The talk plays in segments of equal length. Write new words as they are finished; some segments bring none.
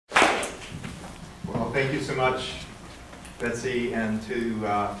Well, thank you so much, Betsy, and to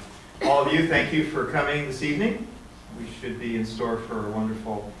all of you, thank you for coming this evening. We should be in store for a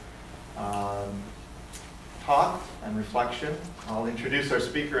wonderful talk and reflection. I'll introduce our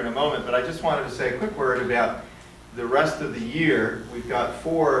speaker in a moment, but I just wanted to say a quick word about the rest of the year. We've got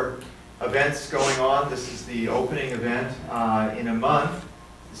 4 events going on. This is the opening event in a month.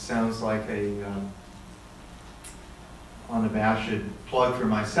 This sounds like a unabashed plug for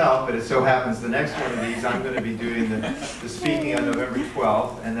myself, but it so happens the next one of these I'm going to be doing the speaking on November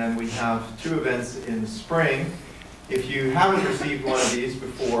 12th, and then we have 2 events in the spring. If you haven't received one of these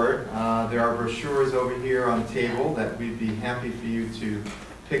before, there are brochures over here on the table that we'd be happy for you to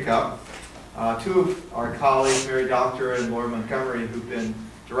pick up. 2 of our colleagues, Mary Doctor and Laura Montgomery, who've been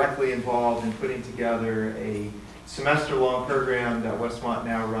directly involved in putting together a semester-long program that Westmont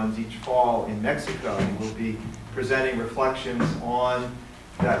now runs each fall in Mexico, and will be presenting reflections on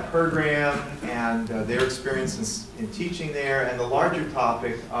that program and their experiences in teaching there, and the larger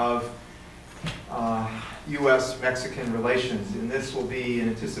topic of U.S.-Mexican relations. And this will be in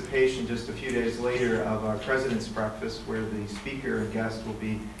anticipation just a few days later of our President's Breakfast, where the speaker and guest will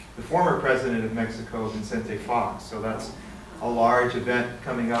be the former President of Mexico, Vicente Fox. So that's a large event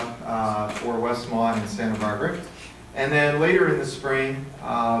coming up for Westmont in Santa Barbara. And then later in the spring,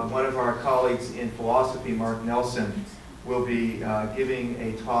 one of our colleagues in philosophy, Mark Nelson, will be giving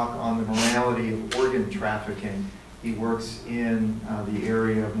a talk on the morality of organ trafficking. He works in the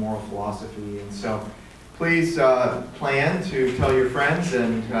area of moral philosophy. And so please plan to tell your friends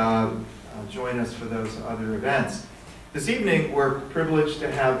and join us for those other events. This evening, we're privileged to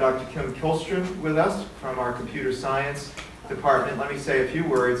have Dr. Kim Kihlstrom with us from our computer science department. Let me say a few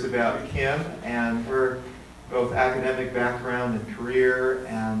words about Kim and her both academic background and career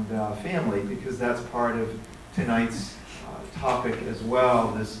and family, because that's part of tonight's topic as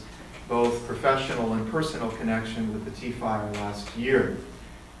well, this both professional and personal connection with the T-Fire last year.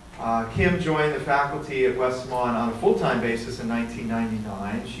 Kim joined the faculty at Westmont on a full-time basis in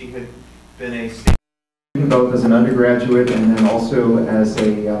 1999. She had been a student both as an undergraduate and then also as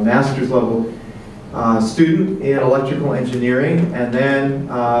a master's level student in electrical engineering, and then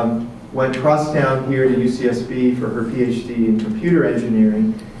went crosstown here to UCSB for her PhD in computer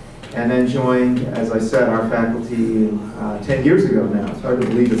engineering, and then joined, as I said, our faculty 10 years ago now. It's hard to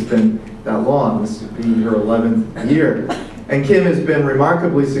believe it's been that long. This would be her 11th year. And Kim has been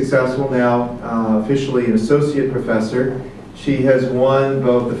remarkably successful now, officially an associate professor. She has won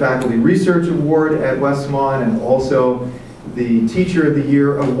both the Faculty Research Award at Westmont and also the Teacher of the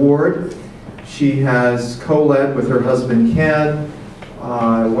Year Award. She has co-led with her husband Ken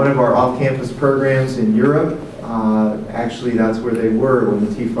one of our off-campus programs in Europe. Actually, that's where they were when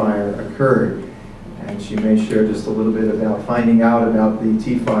the T-Fire occurred. And she may share just a little bit about finding out about the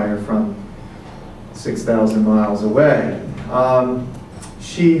T-Fire from 6,000 miles away.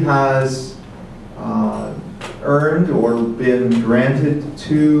 She has earned or been granted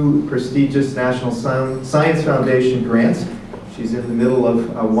 2 prestigious National Science Foundation grants. She's in the middle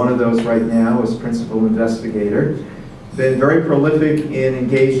of one of those right now as principal investigator. Been very prolific in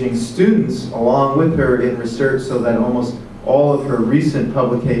engaging students along with her in research, so that almost all of her recent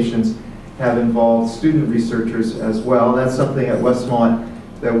publications have involved student researchers as well. And that's something at Westmont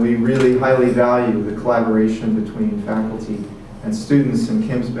that we really highly value, the collaboration between faculty and students, and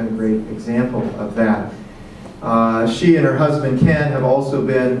Kim's been a great example of that. She and her husband Ken have also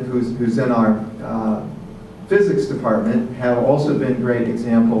been, who's in our physics department, have also been great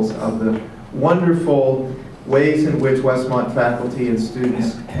examples of the wonderful ways in which Westmont faculty and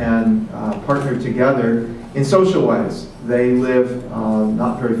students can partner together in social ways. They live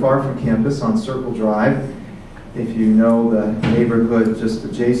not very far from campus on Circle Drive, if you know the neighborhood just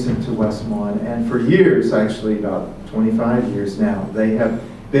adjacent to Westmont. And for years, actually about 25 years now, they have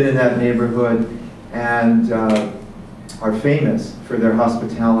been in that neighborhood and are famous for their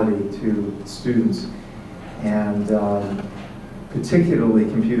hospitality to students. And particularly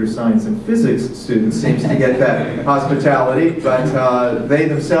computer science and physics students seems to get that hospitality, but they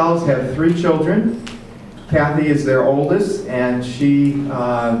themselves have 3 children. Kathy is their oldest, and she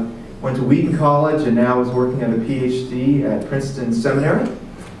went to Wheaton College and now is working on a PhD at Princeton Seminary.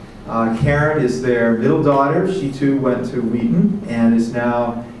 Karen is their middle daughter. She too went to Wheaton and is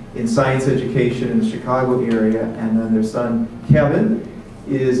now in science education in the Chicago area. And then their son Kevin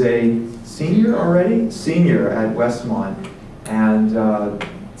is a senior already? Senior at Westmont. And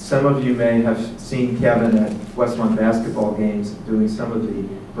some of you may have seen Kevin at Westmont basketball games doing some of the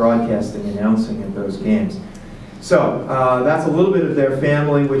broadcasting, announcing at those games. So that's a little bit of their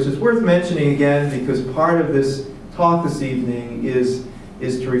family, which is worth mentioning again because part of this talk this evening is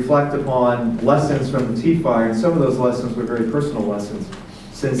is to reflect upon lessons from the Tea Fire, and some of those lessons were very personal lessons,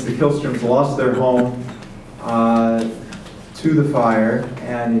 since the Kihlstroms lost their home to the fire,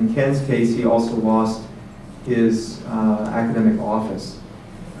 and in Ken's case, he also lost his academic office.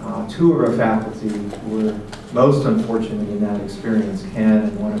 Two of our faculty were most unfortunate in that experience, Ken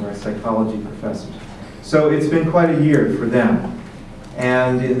and one of our psychology professors. So it's been quite a year for them.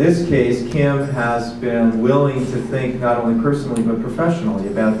 And in this case, Kim has been willing to think not only personally but professionally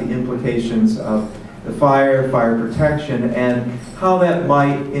about the implications of the fire protection, and how that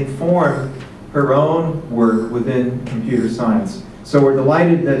might inform her own work within computer science. So we're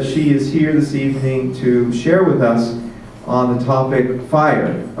delighted that she is here this evening to share with us on the topic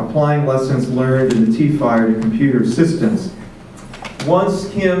fire, applying lessons learned in the Tea Fire to computer systems. Once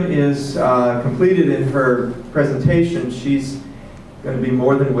Kim is completed in her presentation, she's going to be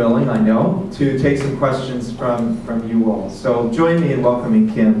more than willing, I know, to take some questions from you all. So join me in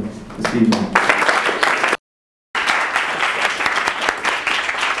welcoming Kim this evening.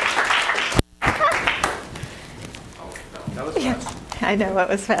 I know, it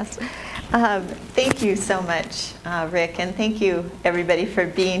was fast. Thank you so much, Rick, and thank you, everybody, for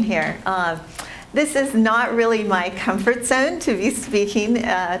being here. This is not really my comfort zone to be speaking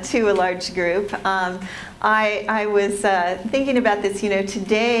to a large group. I was thinking about this,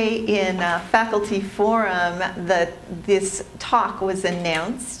 today in Faculty Forum, this talk was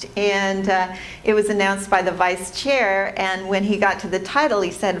announced, and it was announced by the vice chair, and when he got to the title,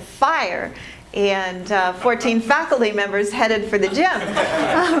 he said, "Fire." And 14 faculty members headed for the gym.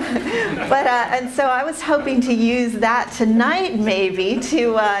 And so I was hoping to use that tonight maybe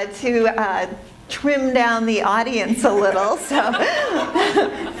to trim down the audience a little, so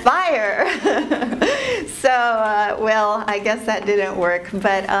fire. Well, I guess that didn't work,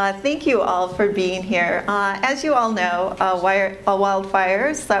 but thank you all for being here. As you all know, a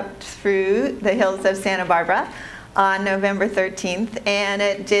wildfire swept through the hills of Santa Barbara on November 13th, and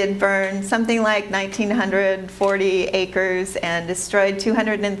it did burn something like 1,940 acres and destroyed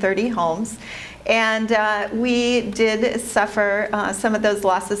 230 homes. And we did suffer some of those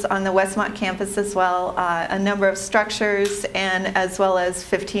losses on the Westmont campus as well. A number of structures and as well as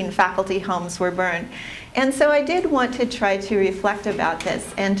 15 faculty homes were burned. And so I did want to try to reflect about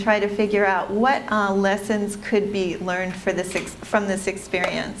this and try to figure out what lessons could be learned from this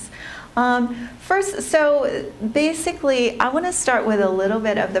experience. First, so basically, I want to start with a little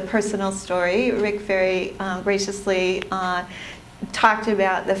bit of the personal story. Rick very graciously talked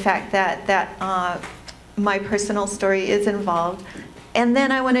about the fact that my personal story is involved. And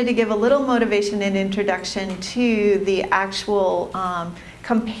then I wanted to give a little motivation and introduction to the actual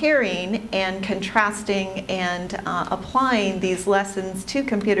comparing and contrasting and applying these lessons to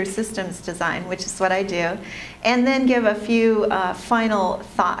computer systems design, which is what I do, and then give a few final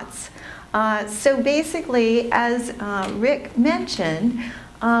thoughts. So basically, as Rick mentioned,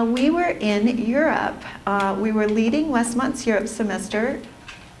 we were in Europe. We were leading Westmont's Europe semester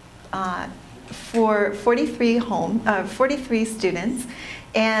for 43 students,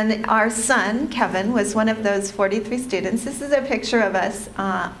 and our son, Kevin, was one of those 43 students. This is a picture of us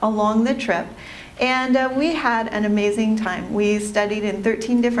along the trip, and we had an amazing time. We studied in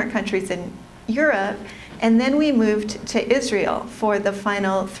 13 different countries in Europe, and then we moved to Israel for the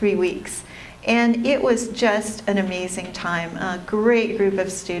final 3 weeks. And it was just an amazing time, a great group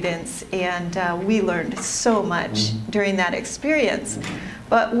of students, and we learned so much during that experience.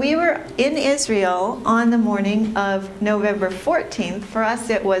 But we were in Israel on the morning of November 14th. For us,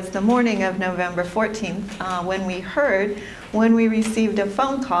 it was the morning of November 14th when we received a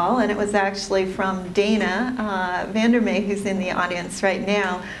phone call, and it was actually from Dana Vandermeer, who's in the audience right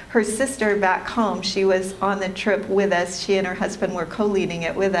now, her sister back home. She was on the trip with us. She and her husband were co-leading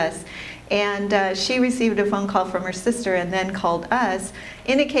it with us. And she received a phone call from her sister and then called us,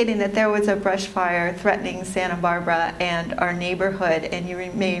 indicating that there was a brush fire threatening Santa Barbara and our neighborhood. And you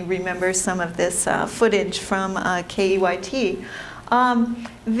may remember some of this footage from KEYT.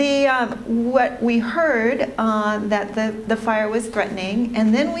 What we heard that the fire was threatening,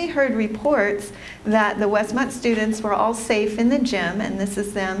 and then we heard reports that the Westmont students were all safe in the gym, and this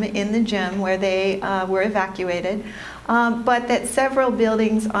is them in the gym where they were evacuated, but that several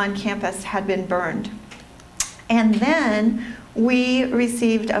buildings on campus had been burned. And then we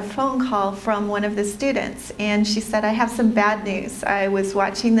received a phone call from one of the students, and she said, "I have some bad news. I was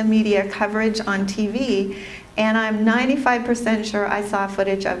watching the media coverage on TV, and I'm 95% sure I saw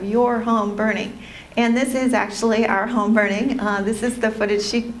footage of your home burning." And this is actually our home burning. This is the footage.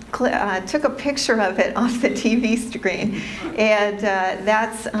 She took a picture of it off the TV screen, and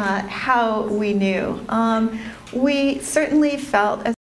that's how we knew. We certainly felt